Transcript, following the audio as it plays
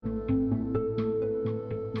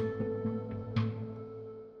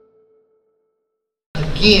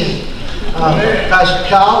again. Pastor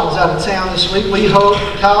Kyle was out of town this week. We hope,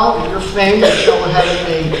 Kyle, and your family, y'all are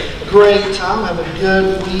having a great time, have a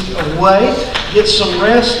good week away. Get some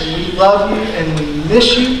rest, and we love you, and we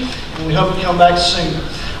miss you, and we hope you come back soon.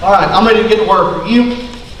 All right, I'm ready to get to work. Are you?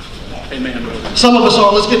 Amen, brother. Some of us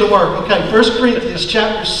are. Let's get to work. Okay, 1 Corinthians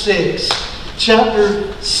chapter 6.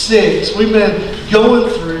 Chapter 6. We've been going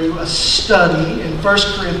through a study in 1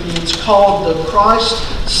 Corinthians called the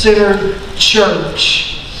Christ-Centered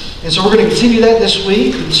Church. And so we're going to continue that this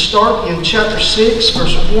week and start in chapter 6,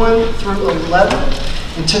 verse 1 through 11.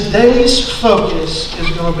 And today's focus is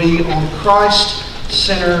going to be on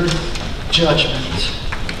Christ-centered judgment.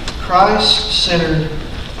 Christ-centered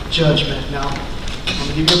judgment. Now, I'm going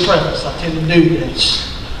to give you a preface. I tend to do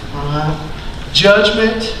this. All right?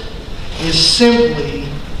 Judgment is simply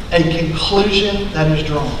a conclusion that is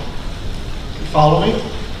drawn. You follow me?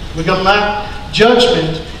 We're going to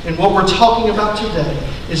judgment, and what we're talking about today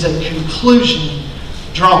is a conclusion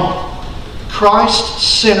drawn.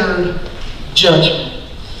 Christ-centered judgment.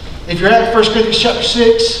 If you're at 1 Corinthians chapter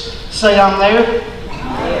 6, say I'm there.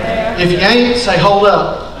 If you ain't, say hold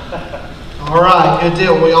up. All right, good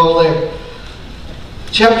deal. We all there.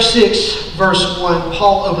 Chapter 6, verse 1,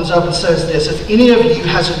 Paul opens up and says this: if any of you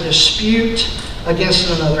has a dispute against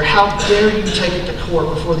another, how dare you take it to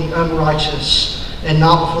court before the unrighteous and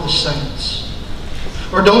not before the saints?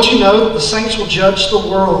 Or don't you know that the saints will judge the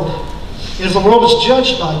world? And if the world is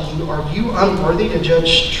judged by you, are you unworthy to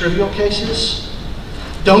judge trivial cases?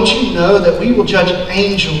 Don't you know that we will judge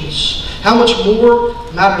angels? How much more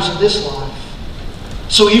matters of this life?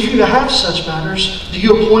 So if you have such matters, do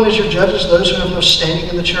you appoint as your judges those who have no standing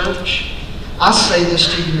in the church? I say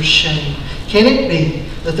this to your shame. Can it be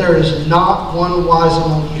that there is not one wise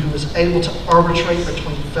among you who is able to arbitrate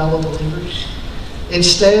between fellow believers?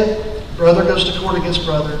 Instead, brother goes to court against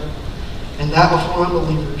brother, and that before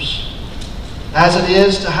unbelievers. As it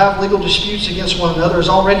is to have legal disputes against one another is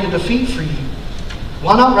already a defeat for you.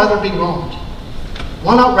 Why not rather be wronged?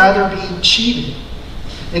 Why not rather be cheated?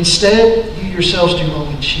 Instead, you yourselves do wrong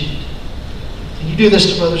and cheat. And you do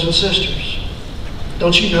this to brothers and sisters.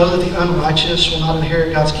 Don't you know that the unrighteous will not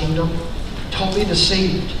inherit God's kingdom? Don't be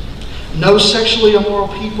deceived. No sexually immoral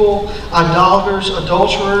people, idolaters,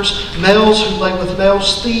 adulterers, males who lay with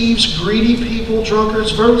males, thieves, greedy people,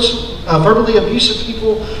 drunkards, verbally abusive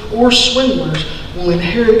people, or swindlers will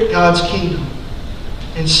inherit God's kingdom.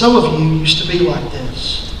 And some of you used to be like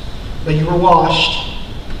this. But you were washed,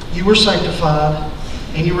 you were sanctified,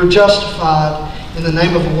 and you were justified in the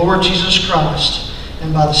name of the Lord Jesus Christ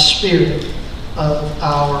and by the Spirit of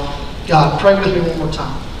our God. Pray with me one more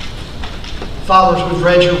time. Father, as we've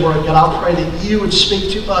read your word, God, I pray that you would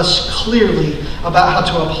speak to us clearly about how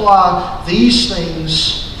to apply these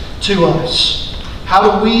things to us.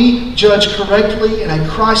 How do we judge correctly in a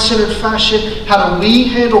Christ-centered fashion? How do we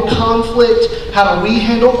handle conflict? How do we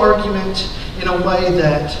handle argument in a way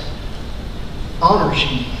that honors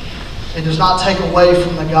you and does not take away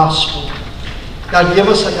from the gospel? God, give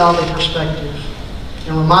us a godly perspective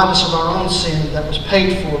and remind us of our own sin that was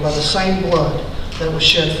paid for by the same blood that was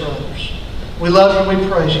shed for others. We love you and we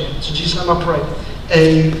praise you. So in Jesus' name I pray.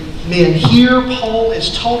 Amen. Here Paul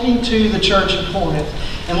is talking to the church in Corinth.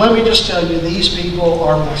 And let me just tell you, these people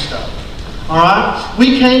are messed up. Alright?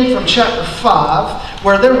 We came from chapter 5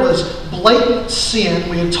 where there was blatant sin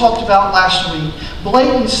we had talked about last week.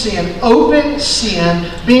 Blatant sin, open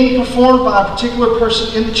sin being performed by a particular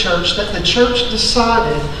person in the church that the church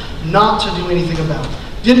decided not to do anything about.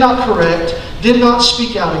 Did not correct, did not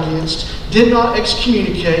speak out against, did not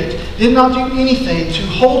excommunicate, did not do anything to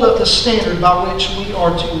hold up the standard by which we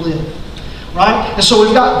are to live. Right? And so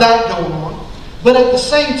we've got that going on. But at the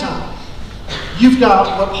same time, you've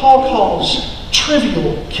got what Paul calls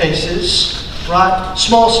trivial cases, right?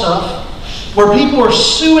 Small stuff, where people are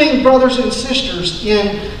suing brothers and sisters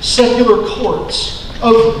in secular courts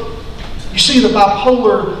over it. You see the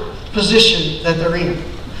bipolar position that they're in.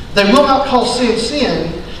 They will not call sin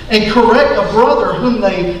sin and correct a brother whom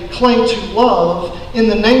they claim to love in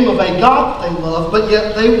the name of a God that they love, but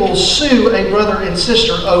yet they will sue a brother and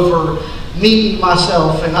sister over me,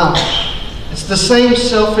 myself, and I. It's the same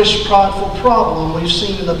selfish, prideful problem we've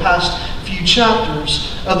seen in the past few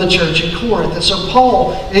chapters of the church in Corinth. And so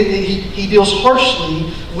Paul, he deals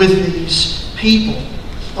harshly with these people.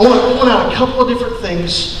 I want to point out a couple of different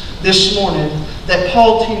things this morning that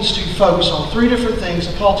Paul tends to focus on. 3 different things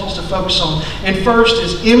that Paul tends to focus on. And first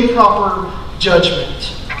is improper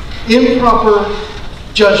judgment. Improper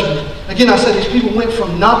judgment. Again, I said these people went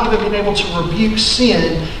from not even being able to rebuke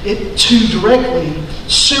sin to directly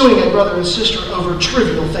suing a brother and sister over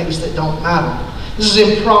trivial things that don't matter. This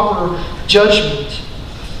is improper judgment.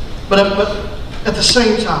 But at the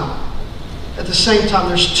same time,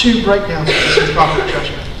 there's two breakdowns of this improper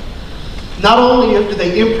judgment. Not only do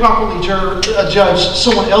they improperly judge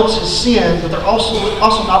someone else's sin, but they're also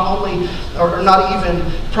not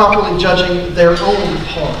even properly judging their own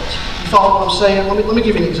part. You follow what I'm saying? Let me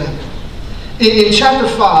give you an example. In chapter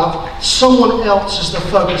 5, someone else is the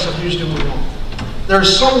focus of who's doing wrong.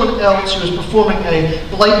 There's someone else who is performing a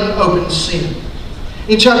blatant open sin.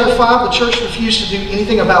 In chapter 5, the church refused to do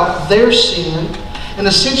anything about their sin and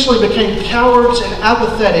essentially became cowards and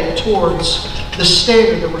apathetic towards the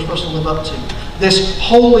standard that we're supposed to live up to. This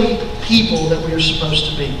holy people that we are supposed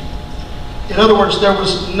to be. In other words, there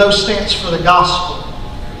was no stance for the gospel.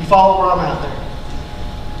 You follow where I'm at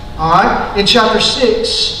there? Alright? In chapter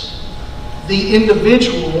 6, the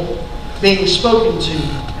individual being spoken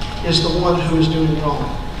to is the one who is doing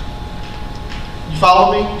wrong. You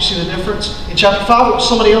follow me? You see the difference? In chapter 5, it was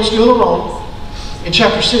somebody else doing the wrong. In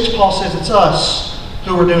chapter 6, Paul says it's us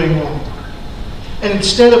who are doing wrong. And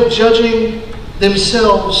instead of judging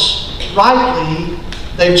themselves rightly,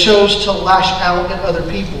 they chose to lash out at other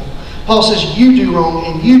people. Paul says you do wrong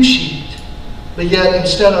and you cheat. But yet,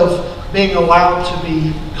 instead of being allowed to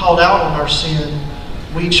be called out on our sin,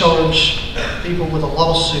 we charge people with a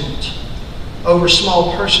lawsuit over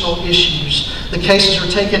small personal issues. The cases are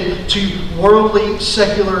taken to worldly,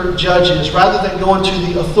 secular judges rather than going to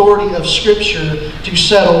the authority of Scripture to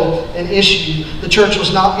settle an issue. The church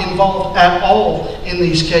was not involved at all in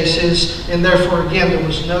these cases, and therefore, again, there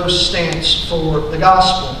was no stance for the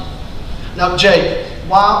gospel. Now, Jake,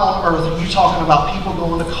 why on earth are you talking about people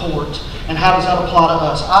going to court, and how does that apply to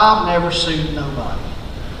us? I've never sued nobody.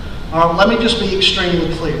 All right, let me just be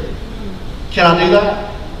extremely clear. Can I do that?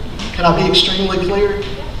 Can I be extremely clear?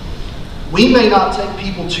 We may not take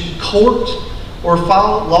people to court or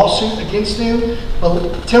file a lawsuit against them,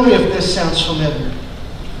 but tell me if this sounds familiar.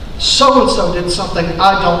 So-and-so did something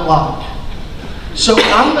I don't like. So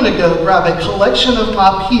I'm going to go grab a collection of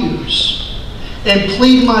my peers and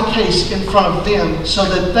plead my case in front of them so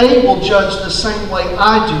that they will judge the same way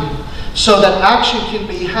I do, so that action can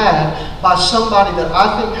be had by somebody that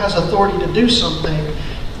I think has authority to do something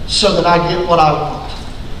so that I get what I want.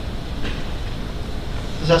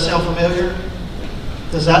 Does that sound familiar?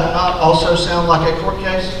 Does that not also sound like a court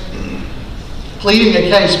case? Pleading a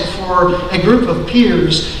case before a group of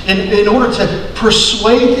peers in order to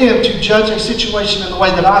persuade them to judge a situation in the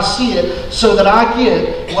way that I see it so that I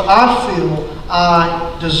get what I feel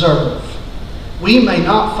I deserve. We may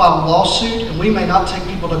not file a lawsuit and we may not take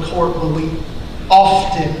people to court, but we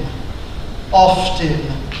often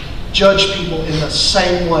judge people in the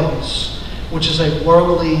same ways, which is a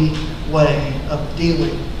worldly way of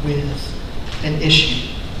dealing with an issue.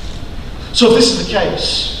 So if this is the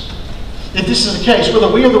case, whether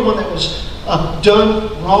we are the one that was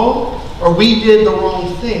done wrong or we did the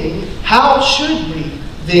wrong thing, how should we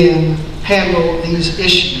then handle these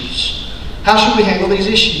issues? How should we handle these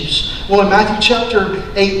issues? Well, in Matthew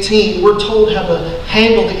chapter 18, we're told how to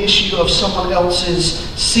handle the issue of someone else's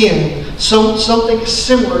sin. Something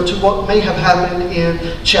similar to what may have happened in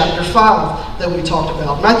chapter 5 that we talked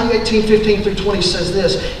about. Matthew 18, 15 through 20 says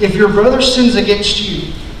this: if your brother sins against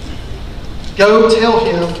you, go tell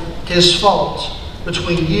him his fault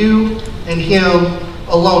between you and him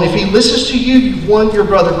alone. If he listens to you, you've won your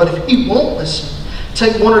brother. But if he won't listen,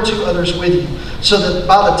 take one or two others with you, so that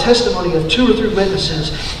by the testimony of 2 or 3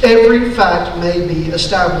 witnesses, every fact may be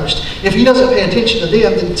established. If he doesn't pay attention to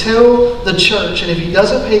them, then tell the church. And if he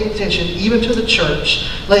doesn't pay attention even to the church,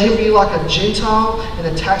 let him be like a Gentile and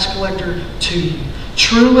a tax collector to you.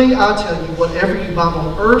 Truly, I tell you, whatever you bind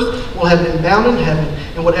on earth will have been bound in heaven,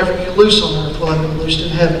 and whatever you loose on earth will have been loosed in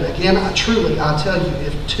heaven. Again, I tell you,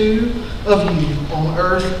 if 2 of you on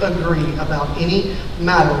earth agree about any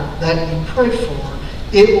matter that you pray for,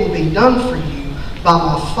 it will be done for you by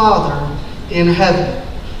my Father in heaven.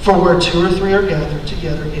 For where 2 or 3 are gathered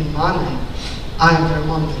together in my name, I am there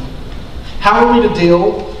among them. How are we to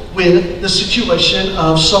deal with the situation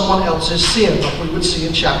of someone else's sin, like we would see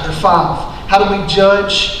in chapter 5? How do we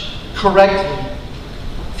judge correctly?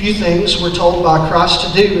 A few things we're told by Christ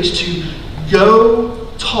to do is to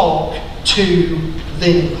go talk to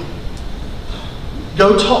them.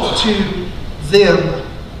 Go talk to them.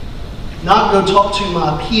 Not go talk to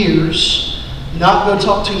my peers, not go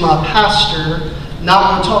talk to my pastor,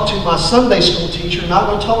 not go talk to my Sunday school teacher, not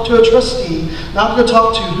go talk to a trustee, not go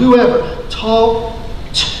talk to whoever. Talk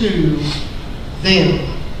to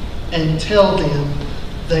them and tell them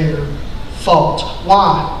their fault.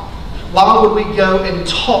 Why? Why would we go and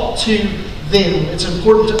talk to them. It's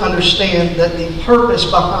important to understand that the purpose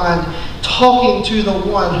behind talking to the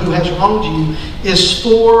one who has wronged you is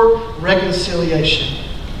for reconciliation.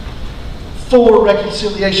 For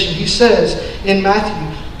reconciliation. He says in Matthew,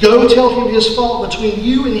 go tell him his fault between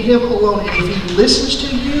you and him alone. And if he listens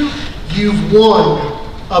to you, you've won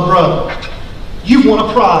a brother. You've won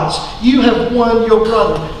a prize. You have won your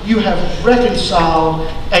brother. You have reconciled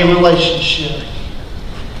a relationship.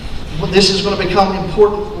 This is going to become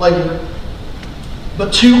important later.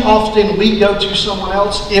 But too often we go to someone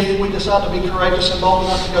else, if we decide to be courageous and bold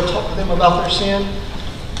enough to go talk to them about their sin,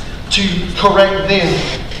 to correct them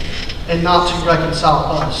and not to reconcile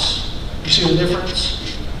us. You see the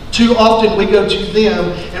difference? Too often we go to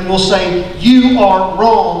them and we'll say, you are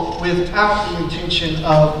wrong, without the intention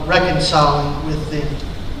of reconciling with them.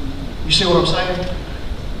 You see what I'm saying?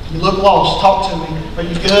 You look lost. Talk to me. Are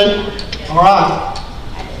you good? All right.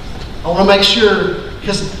 I want to make sure,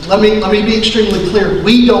 because let me be extremely clear.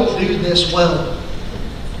 We don't do this well.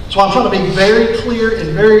 So I'm trying to be very clear and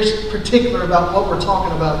very particular about what we're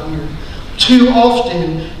talking about here. Too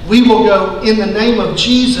often we will go in the name of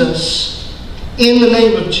Jesus, and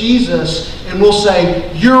we'll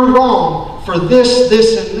say, you're wrong for this,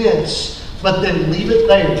 this, and this, but then leave it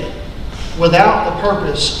there without the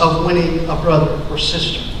purpose of winning a brother or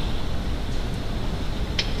sister.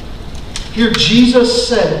 Here Jesus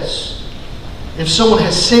says, if someone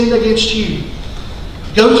has sinned against you,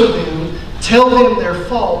 go to them, tell them their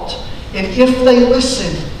fault, and if they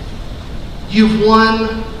listen, you've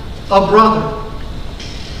won a brother.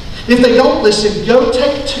 If they don't listen, go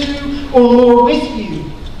take 2 or more with you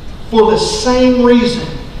for the same reason.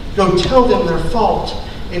 Go tell them their fault,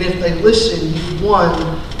 and if they listen, you've won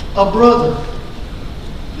a brother.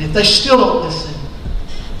 And if they still don't listen,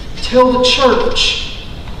 tell the church,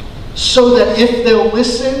 so that if they'll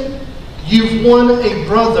listen, you've won a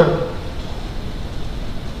brother.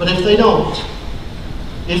 But if they don't,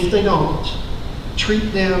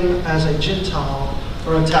 treat them as a Gentile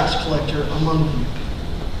or a tax collector among you.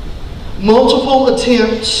 Multiple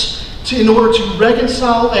attempts in order to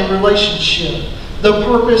reconcile a relationship. The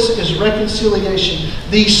purpose is reconciliation.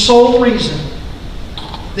 The sole reason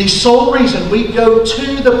we go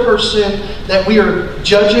to the person that we are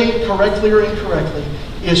judging correctly or incorrectly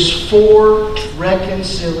is for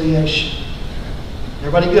reconciliation.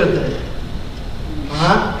 Everybody good there?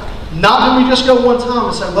 Alright? Not that we just go one time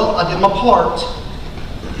and say, well, I did my part.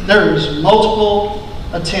 There's multiple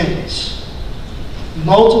attempts.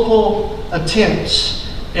 Multiple attempts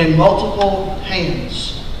and multiple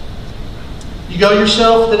hands. You go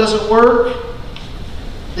yourself, that doesn't work,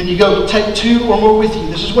 then you go take 2 or more with you.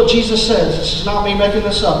 This is what Jesus says. This is not me making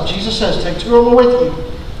this up. Jesus says, take 2 or more with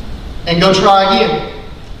you and go try again.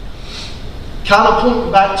 Kind of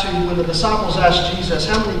pointing back to when the disciples asked Jesus,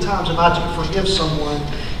 how many times am I to forgive someone?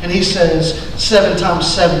 And he says, 7 times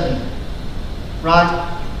 70. Right?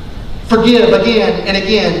 Forgive again and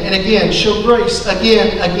again and again. Show grace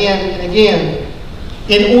again, again, and again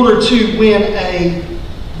in order to win a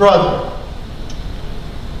brother.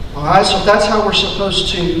 Alright, so if that's how we're supposed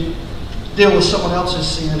to deal with someone else's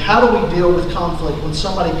sin, how do we deal with conflict when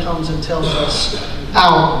somebody comes and tells us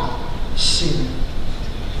our sin?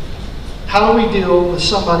 How do we deal with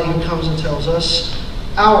somebody who comes and tells us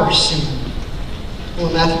our sin? Well,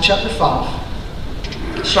 in Matthew chapter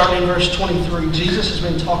 5, starting in verse 23, Jesus has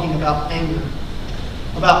been talking about anger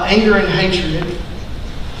and hatred.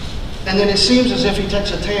 And then it seems as if he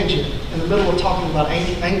takes a tangent in the middle of talking about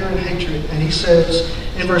anger and hatred. And he says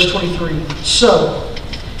in verse 23, so,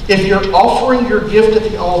 if you're offering your gift at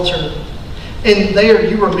the altar, and there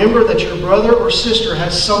you remember that your brother or sister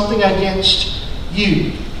has something against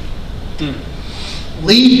you,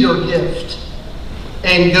 leave your gift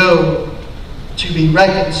and go to be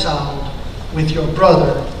reconciled with your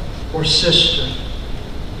brother or sister.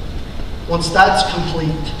 Once that's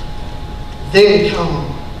complete, then come,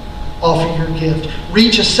 offer your gift.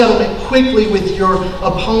 Reach a settlement quickly with your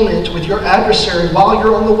opponent, with your adversary, while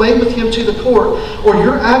you're on the way with him to the court, or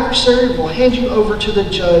your adversary will hand you over to the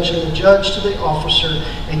judge, and the judge to the officer,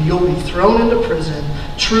 and you'll be thrown into prison.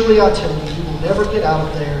 Truly, I tell you, you will never get out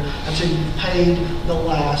of there until you've paid the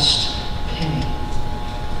last penny.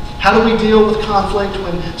 How do we deal with conflict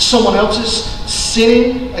when someone else is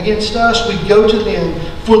sinning against us? We go to them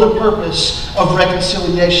for the purpose of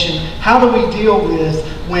reconciliation. How do we deal with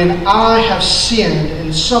when I have sinned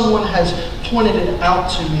and someone has pointed it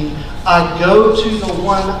out to me? I go to the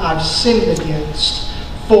one I've sinned against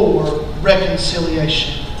for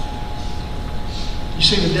reconciliation. You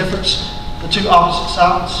see the difference? The two opposite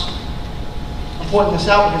sides? I'm pointing this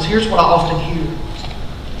out because here's what I often hear.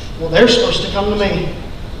 Well, they're supposed to come to me.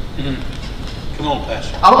 Come on,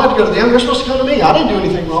 Pastor. I don't have to go to them. They're supposed to come to me. I didn't do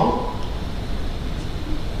anything wrong.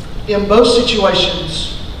 In both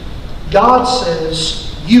situations, God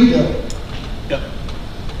says, you go. Yep.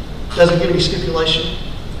 Doesn't give any stipulation.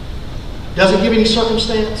 Doesn't give any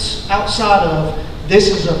circumstance outside of, this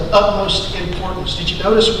is of utmost importance. Did you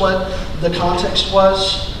notice what the context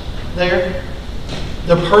was there?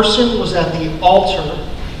 The person was at the altar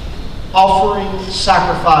offering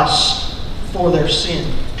sacrifice for their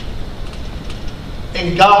sin.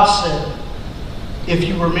 And God said, if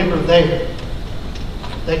you remember there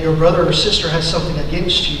that your brother or sister has something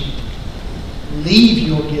against you, leave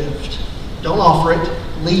your gift. Don't offer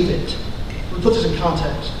it, leave it. We put this in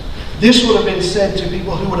context. This would have been said to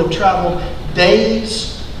people who would have traveled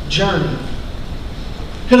days' journey.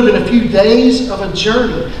 Could have been a few days of a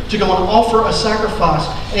journey to go and offer a sacrifice.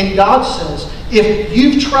 And God says, if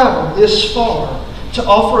you've traveled this far to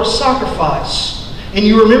offer a sacrifice, and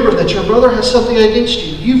you remember that your brother has something against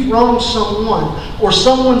you, you've wronged someone, or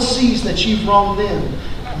someone sees that you've wronged them,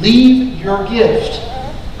 leave your gift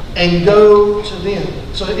and go to them.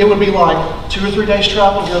 So it would be like 2 or 3 days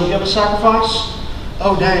travel to go give a sacrifice.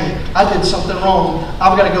 Oh dang, I did something wrong.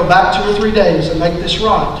 I've got to go back 2 or 3 days and make this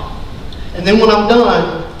right. And then when I'm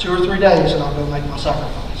done, 2 or 3 days, and I'll go make my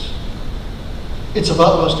sacrifice. It's of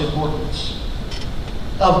utmost importance.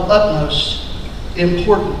 Of utmost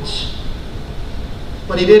importance.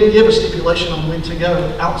 But he didn't give a stipulation on when to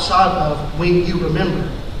go outside of when you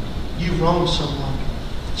remember you've wronged someone.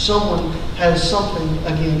 Someone has something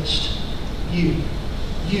against you.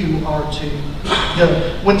 You are to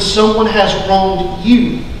go. When someone has wronged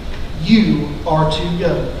you, you are to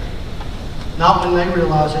go. Not when they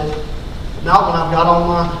realize it. Not when I've got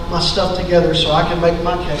all my stuff together so I can make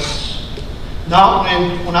my case. Not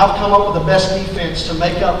when I've come up with the best defense to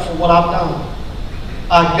make up for what I've done.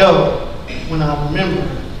 I go when I remember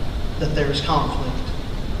that there is conflict.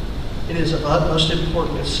 It is of utmost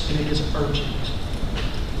importance and it is urgent.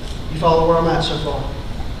 You follow where I'm at so far?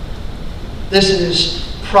 This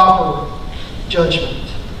is proper judgment.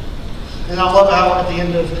 And I love how at the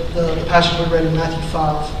end of the passage we read in Matthew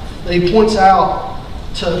 5, that he points out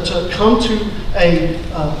to come to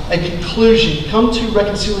a conclusion, come to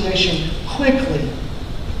reconciliation quickly.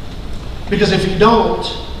 Because if you don't,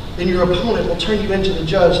 then your opponent will turn you into the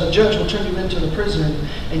judge will turn you into the prison,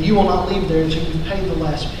 and you will not leave there until you've paid the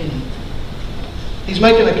last penny. He's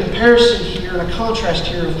making a comparison here and a contrast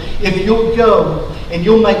here of if you'll go and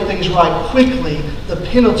you'll make things right quickly, the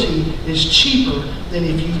penalty is cheaper than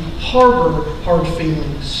if you harbor hard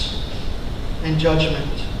feelings and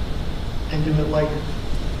judgment and do it later.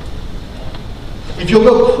 If you'll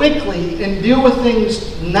go quickly and deal with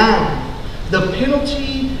things now, the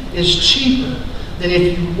penalty is cheaper than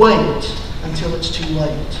if you wait until it's too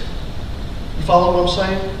late. You follow what I'm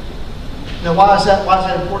saying? Now, why is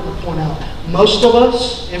that important to point out? Most of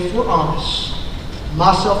us, if we're honest,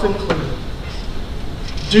 myself included,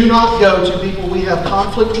 do not go to people we have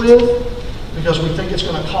conflict with because we think it's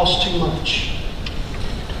going to cost too much.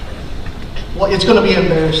 Well, it's going to be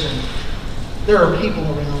embarrassing. There are people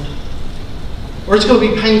around. Or it's going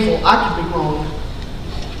to be painful. I could be wrong.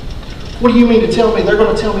 What do you mean to tell me they're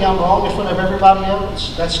going to tell me I'm wrong in front of everybody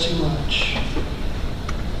else? That's too much.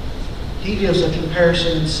 He gives a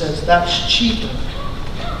comparison and says that's cheaper.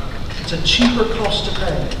 It's a cheaper cost to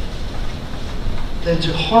pay than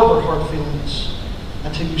to harbor hard feelings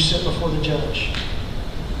until you sit before the judge.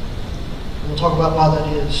 And we'll talk about why that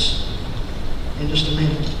is in just a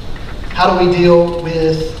minute. How do we deal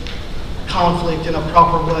with conflict in a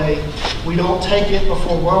proper way? We don't take it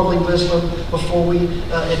before worldly wisdom, before we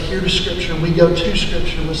adhere to Scripture. We go to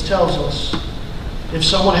Scripture, which tells us if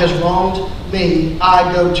someone has wronged me,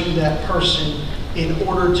 I go to that person in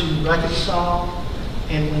order to reconcile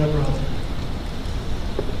and win a brother.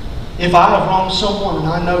 If I have wronged someone and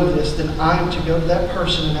I know this, then I am to go to that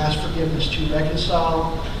person and ask forgiveness to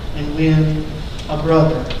reconcile and win a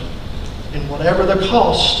brother. And whatever the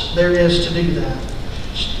cost there is to do that,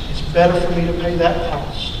 it's better for me to pay that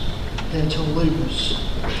cost than to lose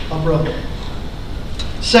a brother.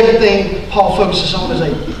 Second thing Paul focuses on is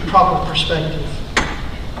a proper perspective.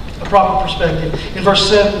 A proper perspective. In verse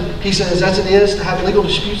 7, he says, as it is to have legal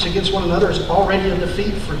disputes against one another is already a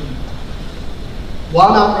defeat for you. Why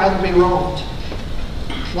not rather be wronged?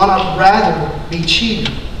 Why not rather be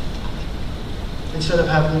cheated instead of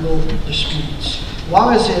have legal disputes?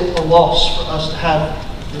 Why is it a loss for us to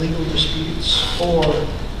have legal disputes, or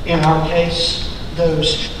in our case,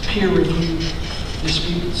 those peer-reviewed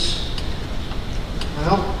disputes?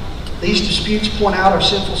 Well, these disputes point out our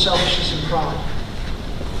sinful selfishness and pride.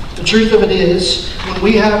 The truth of it is, when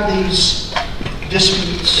we have these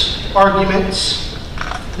disputes, arguments,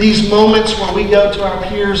 these moments where we go to our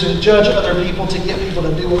peers and judge other people to get people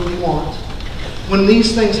to do what we want, when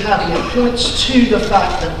these things happen, it points to the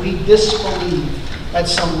fact that we disbelieve at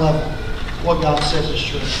some level what God says is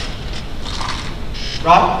true.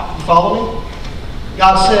 Right? You follow me?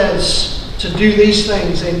 God says to do these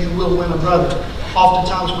things and you will win a brother.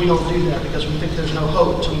 Oftentimes we don't do that because we think there's no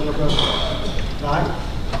hope to win a brother.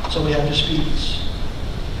 Right? So we have disputes.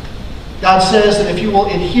 God says that if you will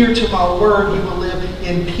adhere to my word, you will live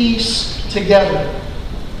in peace together.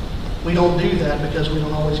 We don't do that because we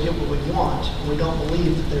don't always get what we want. And we don't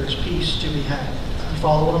believe that there's peace to be had. You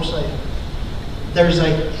follow what I'm saying? There's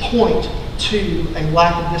a point to a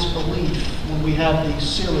lack of disbelief when we have these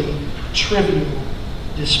silly, trivial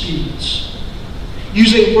disputes.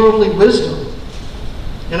 Using worldly wisdom.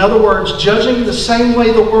 In other words, judging the same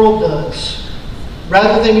way the world does,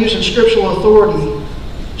 rather than using scriptural authority,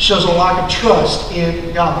 shows a lack of trust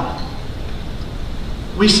in God.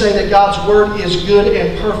 We say that God's word is good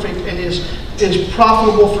and perfect and is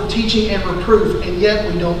profitable for teaching and reproof, and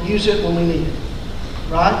yet we don't use it when we need it.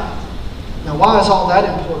 Right? Now, why is all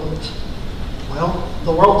that important? Well,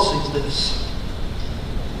 the world sees this.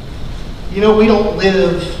 You know, we don't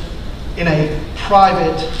live in a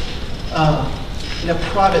private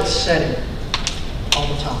setting all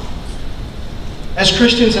the time. As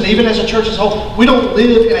Christians and even as a church as a whole, we don't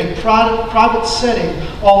live in a private setting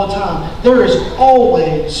all the time. There is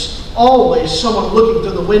always someone looking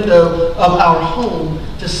through the window of our home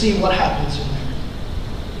to see what happens in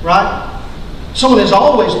there. Right? Someone is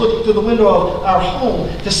always looking through the window of our home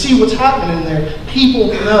to see what's happening in there. People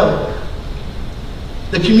know.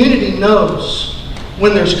 The community knows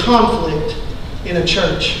when there's conflict in a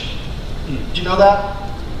church. Do you know that?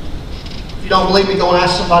 If you don't believe me, go and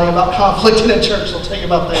ask somebody about conflict in a church. They'll tell you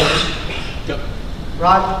about theirs. Yep.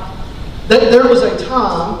 Right? There was a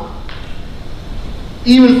time,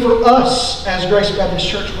 even for us as Grace Baptist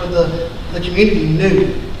Church, where the community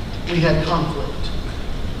knew we had conflict.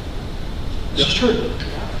 This is true.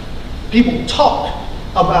 People talk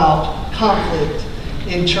about conflict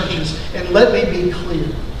in churches. And let me be clear.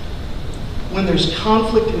 When there's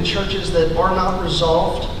conflict in churches that are not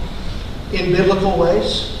resolved in biblical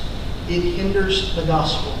ways, it hinders the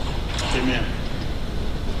gospel. Amen.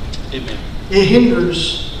 Amen. It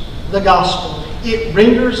hinders the gospel. It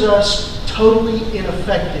renders us totally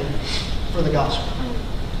ineffective for the gospel.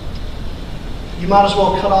 You might as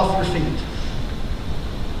well cut off your feet.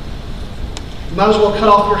 You might as well cut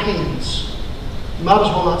off your hands. You might as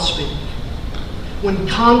well not speak. When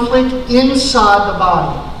conflict inside the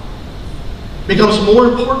body becomes more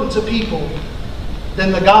important to people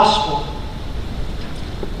than the gospel,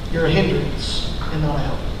 you're a hindrance and not a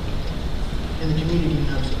help. And the community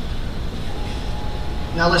knows it.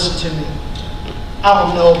 Now listen to me. I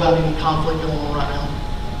don't know about any conflict going on right now.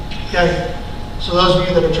 Okay? So those of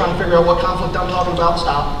you that are trying to figure out what conflict I'm talking about,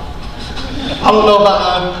 stop. I don't know about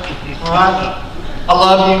none. Alright? I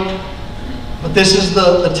love you. But this is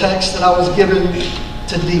the text that I was given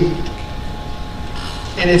to deal with.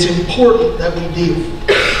 And it's important that we deal.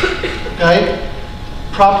 Okay?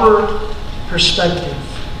 Proper perspective.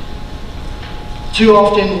 Too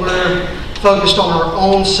often we're focused on our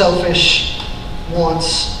own selfish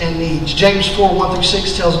wants and needs. James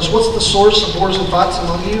 4:1-6 tells us, what's the source of wars and fights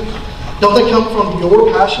among you? Don't they come from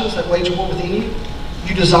your passions that wage war within you?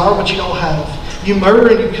 You desire what you don't have. You murder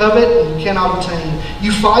and you covet and you cannot obtain.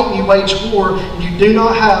 You fight and you wage war and you do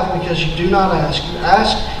not have because you do not ask. You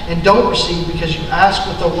ask and don't receive because you ask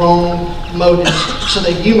with the wrong motives so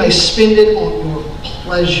that you may spend it on your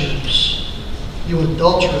pleasures. You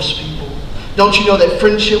adulterous people. Don't you know that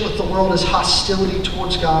friendship with the world is hostility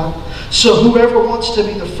towards God? So whoever wants to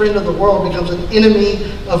be the friend of the world becomes an enemy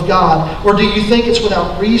of God. Or do you think it's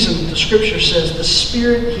without reason the Scripture says the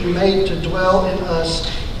Spirit He made to dwell in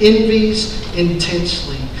us envies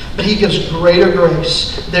intensely, but He gives greater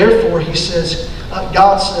grace. Therefore, He says,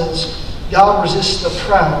 God resists the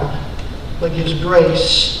proud, but gives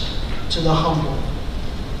grace to the humble.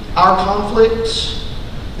 Our conflicts,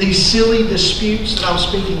 these silly disputes that I'm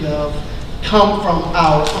speaking of, come from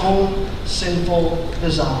our own sinful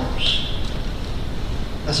desires.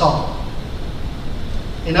 That's all.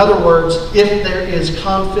 In other words, if there is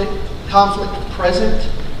conflict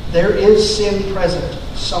present, there is sin present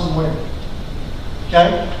somewhere.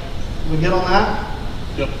 Okay? We get on that?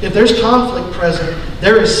 Yep. If there's conflict present,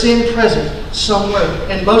 there is sin present somewhere.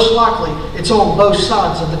 And most likely, it's on both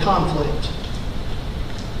sides of the conflict.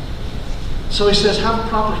 So he says, have a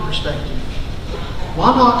proper perspective.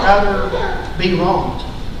 Why not rather be wronged?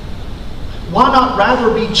 Why not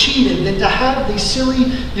rather be cheated than to have these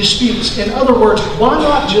silly disputes? In other words, why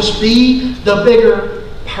not just be the bigger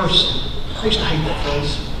person? I used to hate that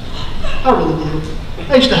phrase. I really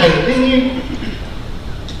did. I used to hate it, didn't you?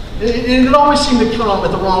 It always seemed to come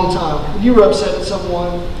at the wrong time. When you were upset at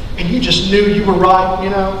someone and you just knew you were right, you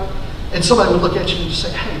know, and somebody would look at you and just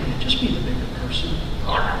say, hey man, just be the bigger person.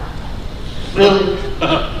 Really?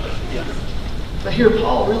 But here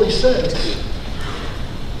Paul really says,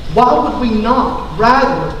 why would we not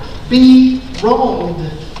rather be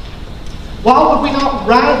wronged? Why would we not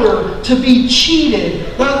rather to be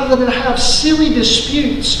cheated rather than to have silly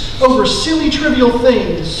disputes over silly trivial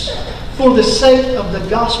things for the sake of the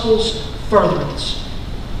gospel's furtherance?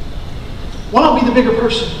 Why not be the bigger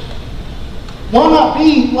person? Why not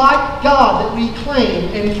be like God that we claim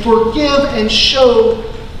and forgive and show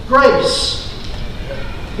grace?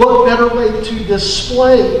 What better way to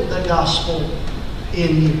display the gospel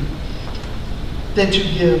in you than to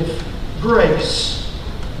give grace?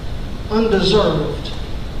 Undeserved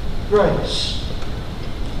grace.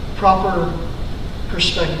 Proper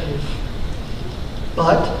perspective.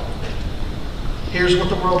 But here's what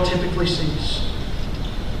the world typically sees.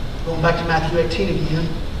 Going back to Matthew 18 again.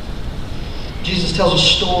 Jesus tells a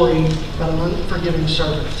story about an unforgiving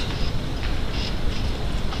servant.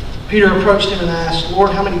 Peter approached him and asked,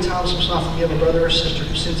 Lord, how many times must I forgive a brother or sister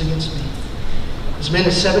who sins against me? As many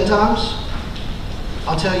as 7 times?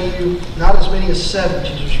 I'll tell you, not as many as 7,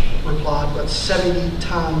 Jesus replied, but 70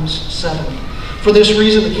 times 7. For this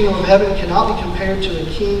reason, the kingdom of heaven cannot be compared to a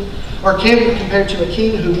king, or can be compared to a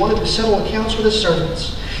king who wanted to settle accounts with his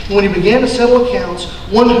servants. And when he began to settle accounts,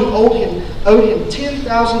 one who owed him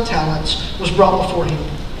 10,000 talents was brought before him.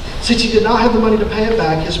 Since he did not have the money to pay it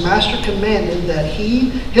back, his master commanded that he,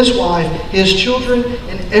 his wife, his children,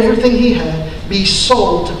 and everything he had be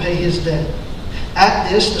sold to pay his debt. At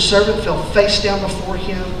this, the servant fell face down before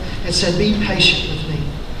him and said, Be patient with me.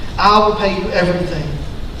 I will pay you everything.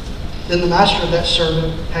 Then the master of that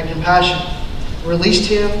servant had compassion, released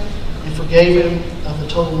him, and forgave him of the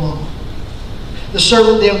total loan. The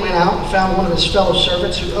servant then went out and found one of his fellow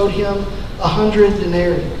servants who owed him 100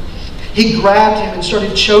 denarii. He grabbed him and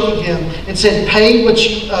started choking him and said, Pay what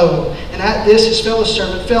you owe. And at this, his fellow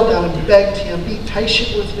servant fell down and begged him, Be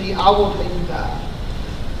patient with me, I will pay you back.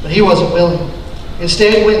 But he wasn't willing.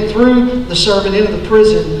 Instead, he went through the servant into the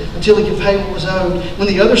prison until he could pay what was owed. When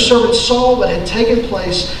the other servants saw what had taken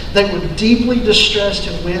place, they were deeply distressed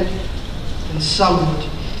and went and summoned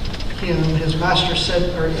him. His master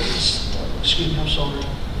said,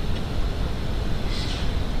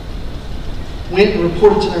 went and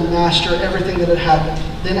reported to their master everything that had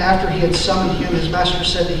happened. Then after he had summoned him, his master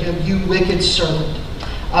said to him, You wicked servant,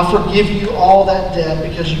 I forgive you all that debt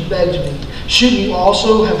because you begged me. Shouldn't you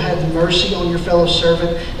also have had mercy on your fellow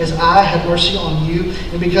servant as I had mercy on you?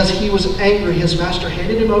 And because he was angry, his master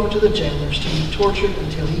handed him over to the jailers to be tortured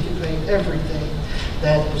until he could pay everything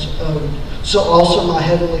that was owed. So also my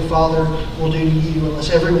heavenly Father will do to you unless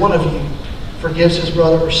every one of you forgives his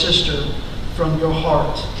brother or sister from your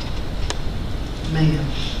heart. Man.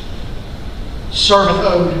 Servant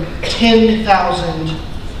owed 10,000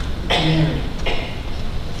 denarii.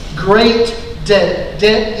 Great debt.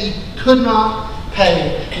 Debt he could not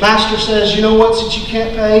pay. Master says, you know what, since you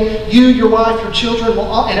can't pay, you, your wife, your children,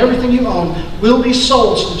 and everything you own will be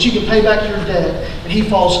sold so that you can pay back your debt. And he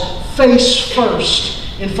falls face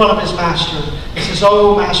first in front of his master. He says,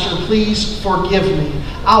 Oh, master, please forgive me.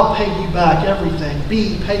 I'll pay you back everything.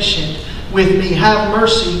 Be patient with me. Have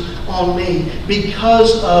mercy on me.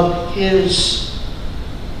 Because of his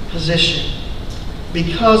position,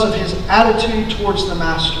 because of his attitude towards the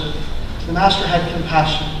master had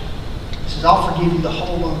compassion. He says, I'll forgive you the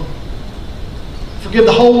whole loan. Forgive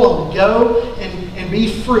the whole loan. Go and be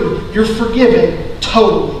free. You're forgiven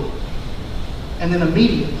totally. And then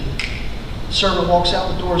immediately, the servant walks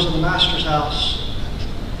out the doors of the master's house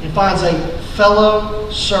and finds a fellow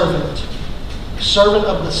servant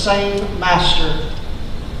of the same master,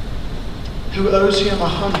 who owes him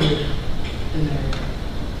 100 denarii.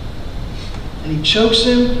 And he chokes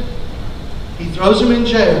him, he throws him in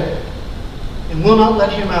jail, and will not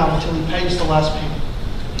let him out until he pays the last payment.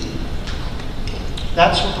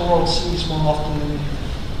 That's what the world sees more often than anything.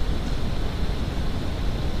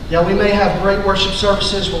 Yeah, we may have great worship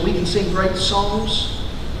services where we can sing great songs.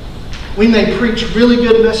 We may preach really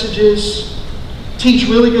good messages, teach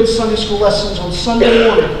really good Sunday school lessons on Sunday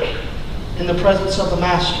morning in the presence of the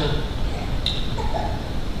Master.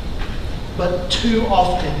 But too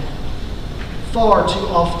often, far too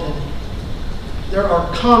often, there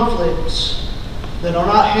are conflicts that are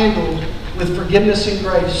not handled with forgiveness and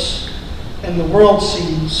grace, and the world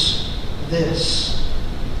sees this.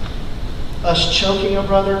 Us choking a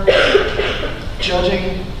brother,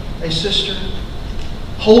 judging a sister,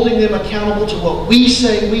 holding them accountable to what we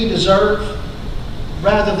say we deserve,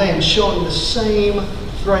 rather than showing the same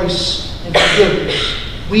grace and forgiveness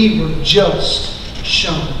we were just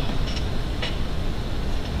shown.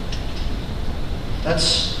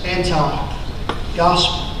 That's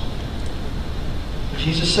anti-gospel.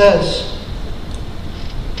 Jesus says,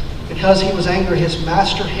 because he was angry, his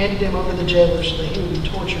master handed him over to the jailer so that he would be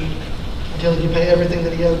tortured until he could pay everything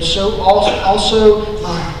that he owed. So also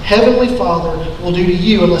my heavenly Father will do to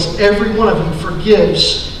you unless every one of you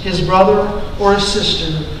forgives his brother or his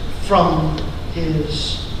sister from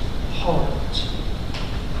his heart.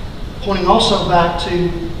 Pointing also back to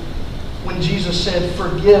when Jesus said,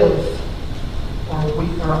 forgive, or I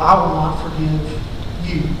will not forgive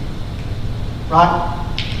you. Right?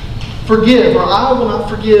 Forgive, or I will not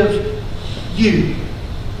forgive you.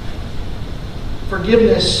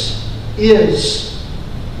 Forgiveness is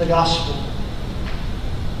the gospel.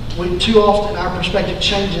 Too often our perspective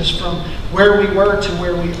changes from where we were to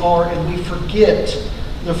where we are, and we forget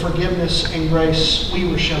the forgiveness and grace we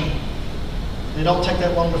were shown. It don't take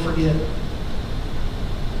that long to forget.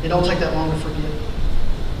 It don't take that long to forget.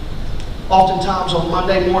 Oftentimes on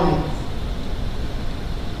Monday morning,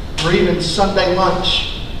 or even Sunday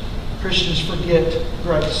lunch, Christians forget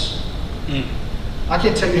grace. I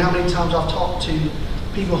can't tell you how many times I've talked to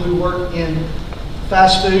people who work in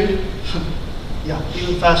fast food, yeah,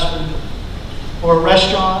 even fast food, or a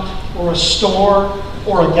restaurant, or a store,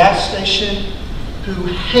 or a gas station, who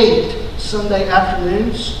hate Sunday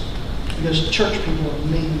afternoons because church people are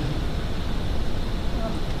mean.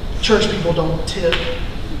 Church people don't tip.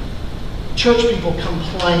 Church people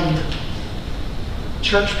complain.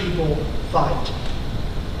 Church people fight.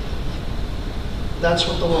 That's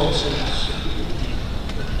what the world sees.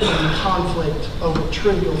 When conflict over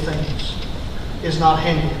trivial things is not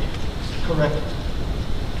handled correctly.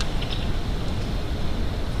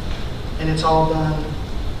 And it's all done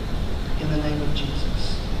in the name of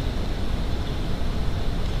Jesus.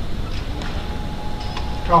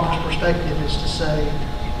 Proper perspective is to say,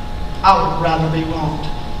 I would rather be wronged.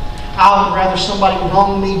 I would rather somebody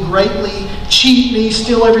wrong me greatly, cheat me,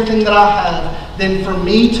 steal everything that I have, than for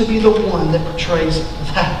me to be the one that portrays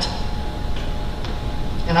that.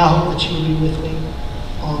 And I hope that you will be with me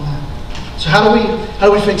on that. So how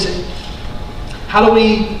do we fix it? How do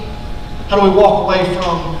we walk away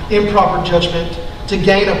from improper judgment to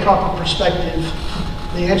gain a proper perspective?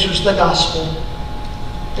 The answer is the gospel.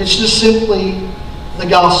 It's just simply the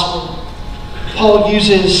gospel. Paul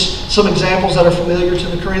uses some examples that are familiar to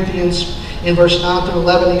the Corinthians. In verse 9 through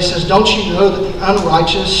 11, he says, don't you know that the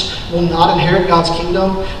unrighteous will not inherit God's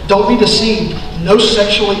kingdom? Don't be deceived. No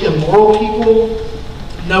sexually immoral people,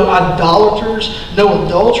 no idolaters, no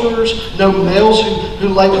adulterers, no males who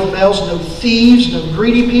lay with males, no thieves, no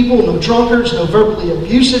greedy people, no drunkards, no verbally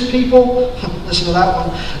abusive people. Listen to that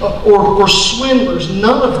one. Or swindlers.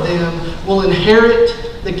 None of them will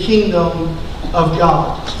inherit the kingdom of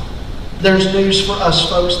God. There's news for us,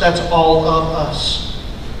 folks. That's all of us.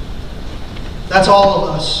 That's all of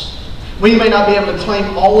us. We may not be able to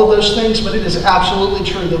claim all of those things, but it is absolutely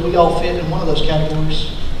true that we all fit in one of those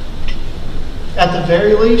categories. At the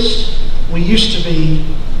very least, we used to be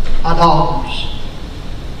idolaters.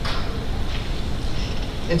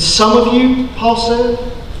 And some of you, Paul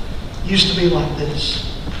said, used to be like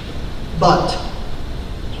this. But,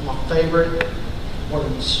 it's one of my favorite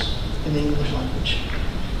words in the English language.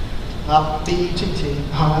 Not B-U-T-T,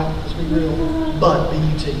 alright, let's be real. But,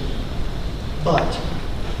 B-U-T. But.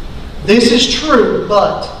 This is true,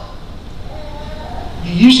 but.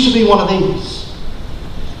 You used to be one of these.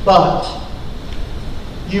 But.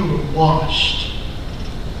 You were washed.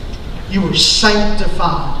 You were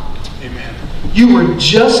sanctified. Amen. You were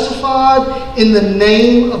justified in the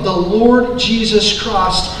name of the Lord Jesus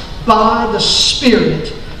Christ by the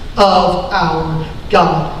Spirit of our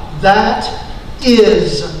God. That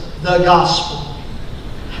is the gospel.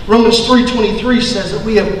 Romans 3:23 says that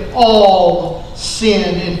we have all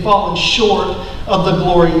sinned and fallen short of the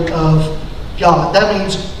glory of God. That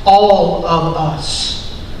means all of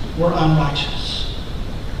us were unrighteous.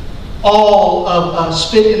 All of us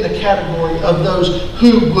fit in the category of those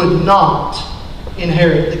who would not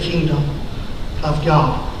inherit the kingdom of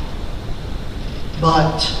God.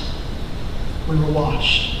 But we were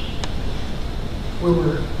washed. We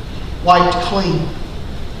were wiped clean.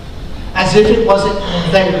 As if it wasn't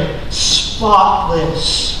there.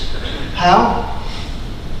 Spotless. How?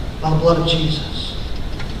 By the blood of Jesus.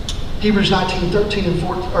 Hebrews 9:13 and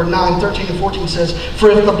 14 says, "For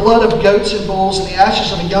if the blood of goats and bulls and the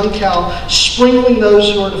ashes of a young cow, sprinkling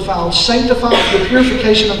those who are defiled, sanctify for the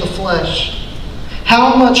purification of the flesh,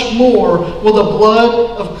 how much more will the blood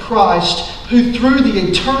of Christ, who through the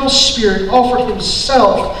eternal Spirit offered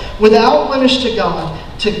himself without blemish to God,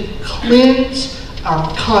 to cleanse our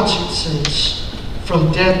consciences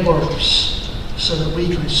from dead works, so that we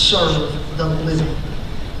can serve the living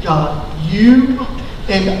God." You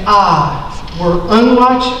and I were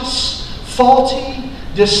unrighteous, faulty,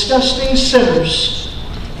 disgusting sinners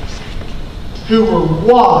who were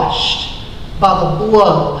washed by the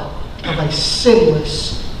blood of a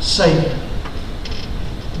sinless Savior.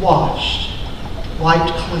 Washed,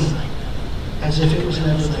 wiped clean, as if it was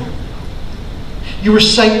never there. You were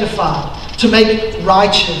sanctified, to make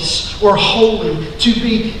righteous or holy, to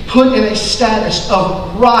be put in a status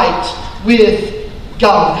of right with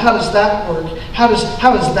God. How does that work? How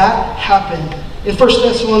does that happen? In 1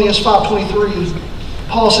 Thessalonians 5:23,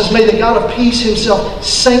 Paul says, "May the God of peace himself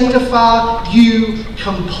sanctify you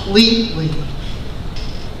completely.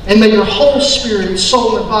 And may your whole spirit,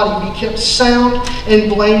 soul, and body be kept sound and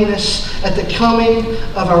blameless at the coming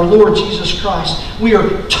of our Lord Jesus Christ." We are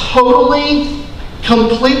totally,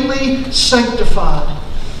 completely sanctified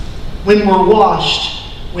when we're washed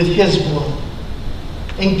with his blood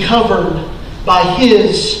and covered by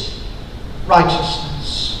his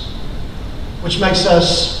righteousness, which makes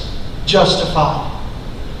us justified,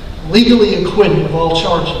 legally acquitted of all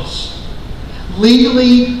charges.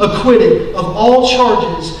 Legally acquitted of all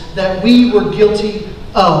charges that we were guilty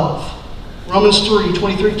of. Romans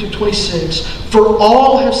 3:23-26. "For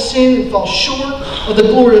all have sinned and fall short of the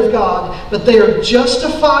glory of God, but they are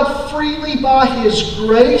justified freely by his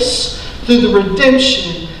grace through the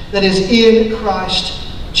redemption that is in Christ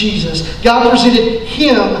Jesus." God presented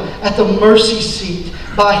him at the mercy seat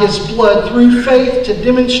by his blood through faith to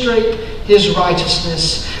demonstrate his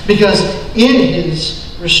righteousness, because in his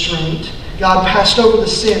restraint, God passed over the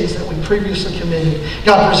sins that we previously committed.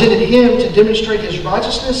 God presented him to demonstrate his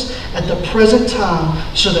righteousness at the present time,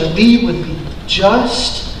 so that we would be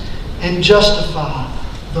just and justify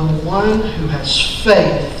the one who has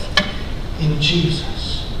faith in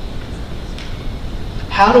Jesus.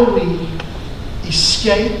 How do we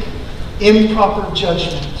escape improper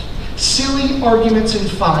judgment, silly arguments and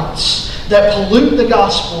fights that pollute the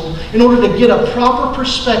gospel in order to get a proper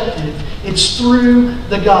perspective? It's through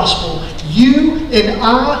the gospel. You and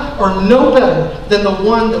I are no better than the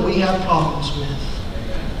one that we have problems with.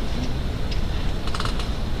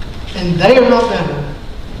 And they are not better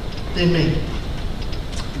than me.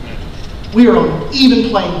 We are on an even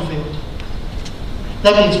playing field.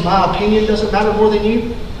 That means my opinion doesn't matter more than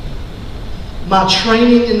you. My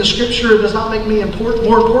training in the Scripture does not make me more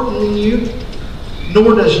important than you,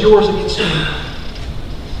 nor does yours against me.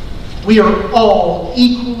 We are all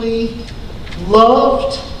equally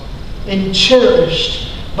loved and cherished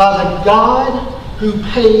by the God who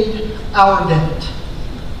paid our debt.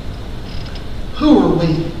 Who are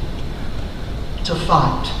we to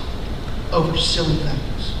fight over silly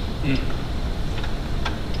things?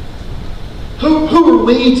 Who are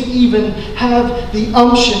we to even have the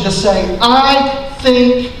unction to say, "I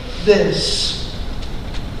think this"?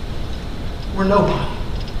 We're nobody.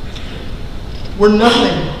 We're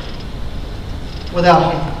nothing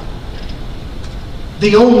without him.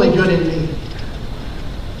 The only good in me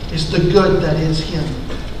is the good that is him.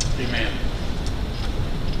 Amen.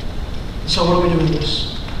 So what do we do with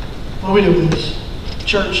this? What do we do with this?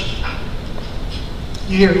 Church,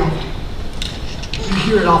 you hear it often. You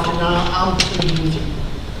hear it often. I'm pleading with you.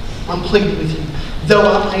 I'm pleading with you.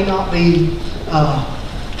 Though I may not be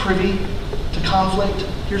privy to conflict,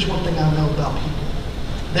 here's one thing I know about people.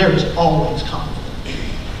 There is always conflict.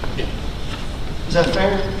 Yeah. Is that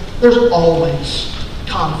fair? There's always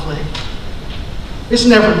conflict. It's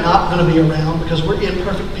never not going to be around, because we're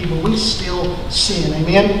imperfect people. We still sin.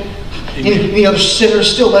 Amen? Any other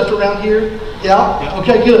sinners still left around here? Yeah?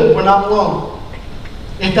 Okay, good. We're not alone.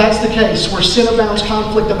 If that's the case, where sin abounds,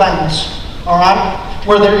 conflict abounds. All right?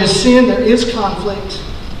 Where there is sin, there is conflict.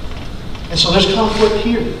 And so there's conflict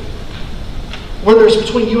here. Whether it's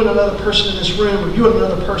between you and another person in this room, or you and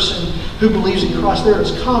another person who believes in Christ, there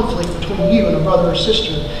is conflict between you and a brother or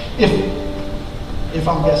sister, if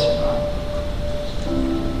I'm guessing right.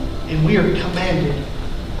 And we are commanded.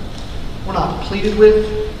 We're not pleaded with.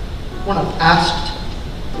 We're not asked.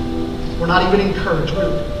 We're not even encouraged.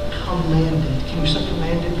 We're commanded. Can you say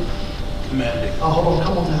commanded? Commanded. Oh, hold on.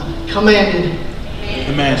 Come on now. Commanded.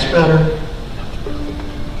 Commanded. That's better.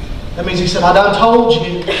 That means he said, "I done told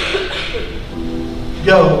you.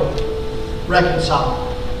 Go. Reconcile.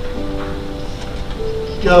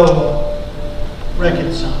 go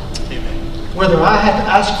reconcile. Amen. Whether I have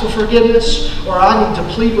to ask for forgiveness or I need to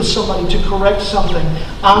plead with somebody to correct something,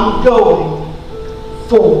 I'm going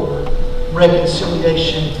for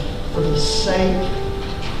reconciliation for the sake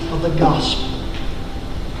of the gospel.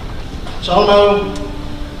 So I don't know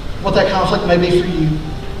what that conflict may be for you,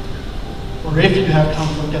 or if you have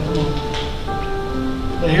conflict at the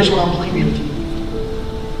moment. But here's what I'm pleading with you.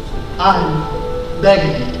 I'm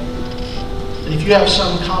begging you that if you have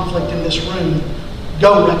some conflict in this room,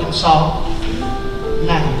 go reconcile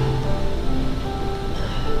now.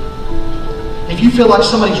 If you feel like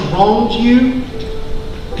somebody's wronged you,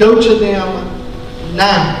 go to them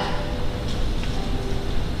now.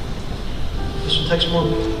 This one takes more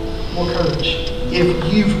courage.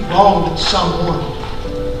 If you've wronged someone,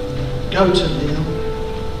 go to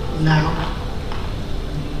them now.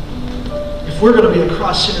 If we're going to be a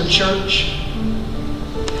Christ-centered church,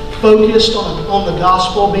 focused on the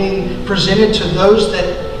gospel being presented to those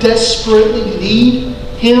that desperately need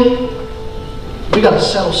Him, we got to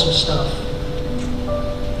settle some stuff.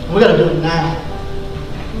 We got to do it now.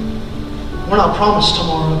 We're not promised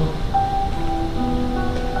tomorrow,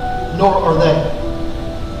 nor are they.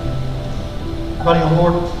 Everybody on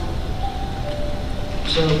board?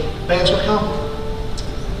 So, band's going to come.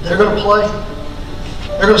 They're going to play.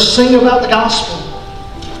 They're going to sing about the gospel.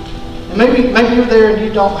 And maybe you're there and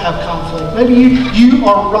you don't have conflict. Maybe you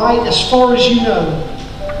are right as far as you know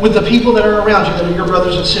with the people that are around you that are your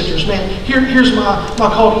brothers and sisters. Man, here's my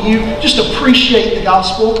call to you. Just appreciate the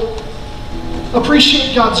gospel.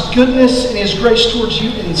 Appreciate God's goodness and His grace towards you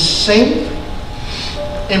and sing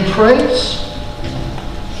and praise.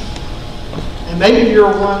 And maybe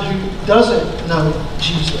you're one who doesn't know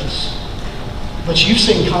Jesus, but you've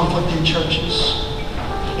seen conflict in churches.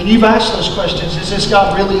 And you've asked those questions. Is this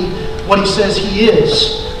God really what He says He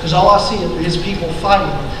is? Because all I see is His people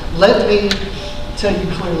fighting. Let me tell you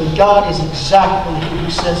clearly, God is exactly who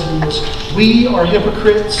He says He is. We are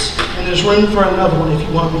hypocrites, and there's room for another one if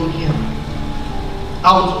you want to meet Him.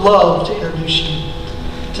 I would love to introduce you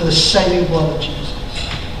to the saving blood of Jesus.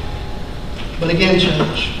 But again,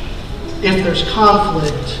 church, if there's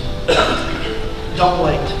conflict, don't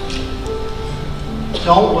wait.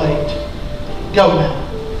 Don't wait. Go now.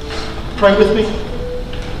 Pray with me.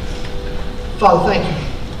 Father, thank you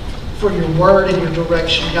for your word and your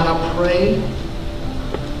direction. God, I pray.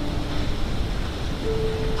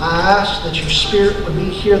 I ask that your Spirit would be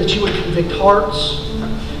here, that you would convict hearts.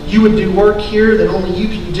 You would do work here that only you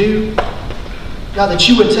can do. God, that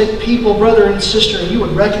you would take people, brother and sister, and you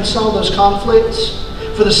would reconcile those conflicts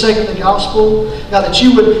for the sake of the gospel. God, that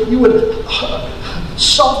you would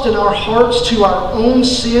soften our hearts to our own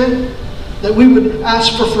sin, that we would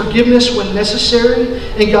ask for forgiveness when necessary.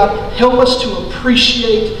 And God, help us to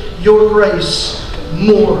appreciate your grace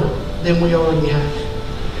more than we already have.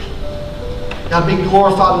 God, be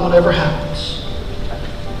glorified in whatever happens.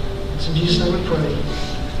 It's in Jesus' name we pray.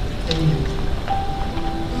 Amen.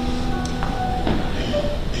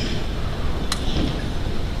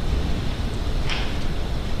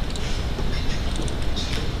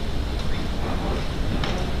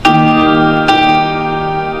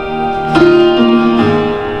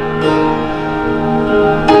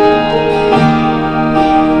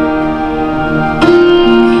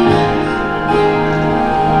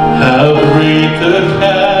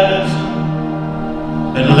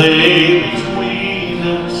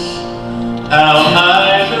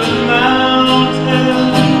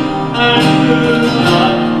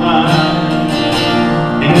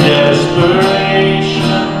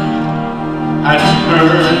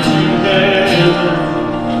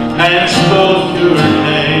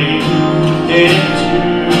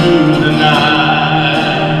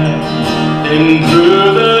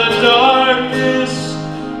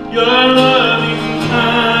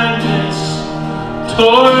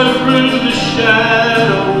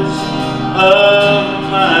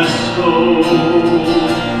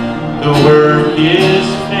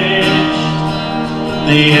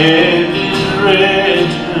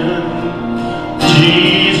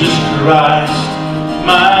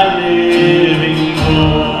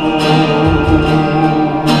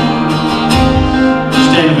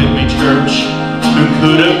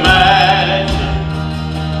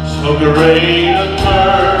 Great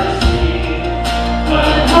mercy, but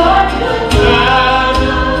what could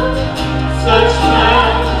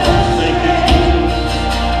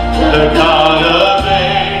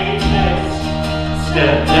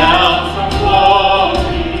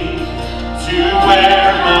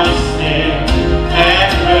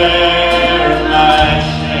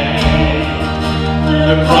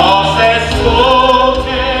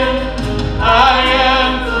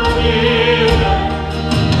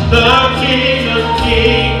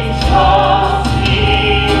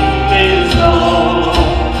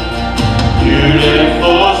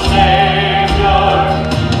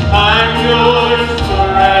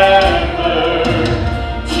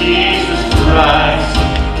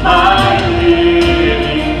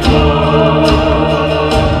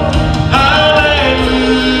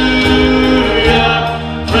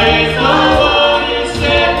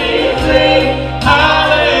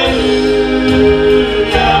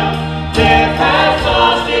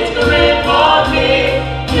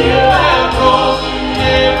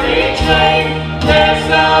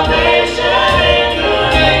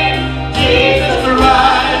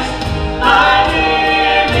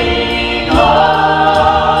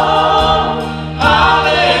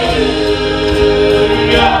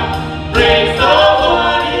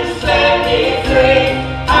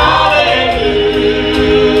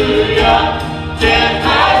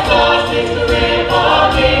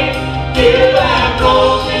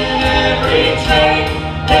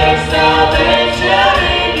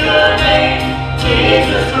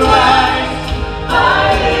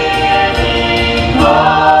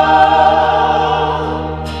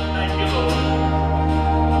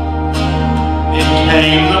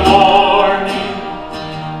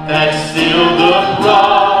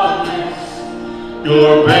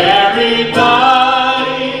very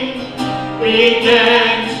body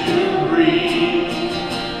began to breathe.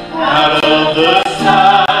 Out of the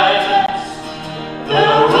silence, the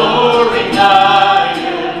roaring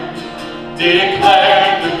lion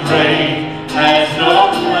declared the grave has no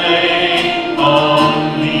claim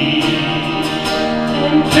on me.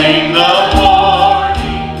 And came the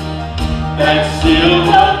morning that sealed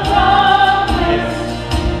the promise.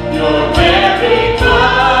 Your very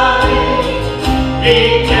body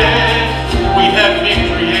began. We have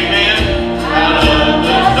victory, amen. Out of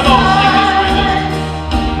the, come on, sing this with us.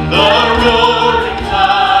 The roaring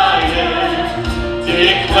lion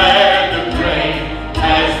declared the grave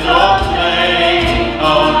has no claim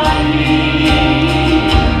on me.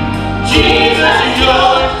 Jesus is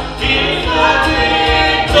yours, is the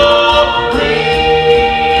victory.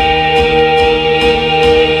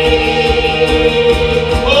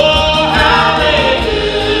 Oh, hallelujah.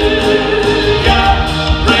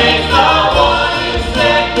 Praise the one who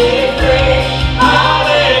set me free.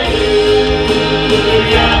 Hallelujah.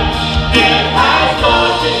 Death has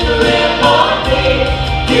lost its grip on me.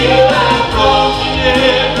 You have broken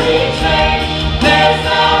every chain. There's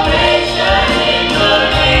salvation in the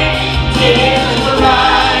name. Jesus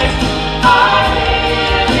Christ, our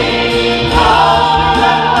living God.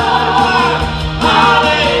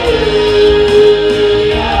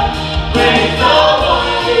 Hallelujah. Praise the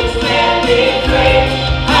one who set me free.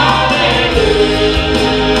 Hallelujah.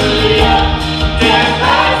 Death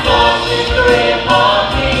has lost its grip on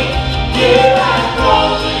me. You have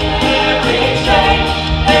broken every chain.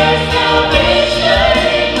 There's salvation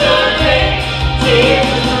in the name.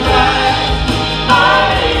 Jesus Christ, our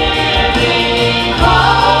living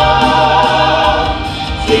God.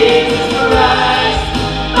 Jesus Christ,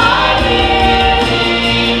 our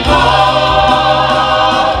living God.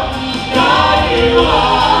 God, you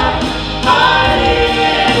are our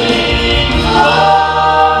living God.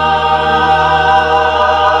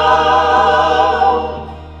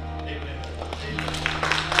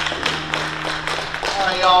 All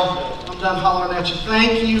right, y'all. I'm done hollering at you.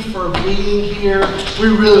 Thank you for being here. We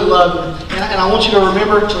really love you. And I want you to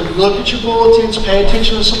remember to look at your bulletins, pay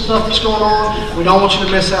attention to some stuff that's going on. We don't want you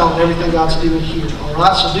to miss out on everything God's doing here. All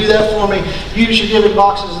right, so do that for me. Use your giving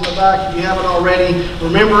boxes in the back if you haven't already.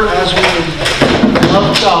 Remember, as we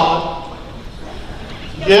love God.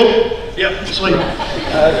 Good? Yep. Sweet.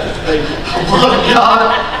 Love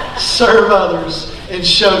God, serve others, and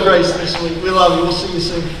show grace this week. We love you. We'll see you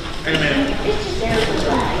soon. Amen.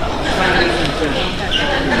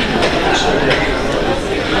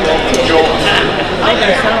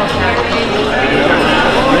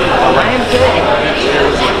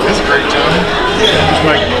 That's great, John. Just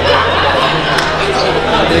make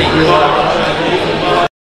it.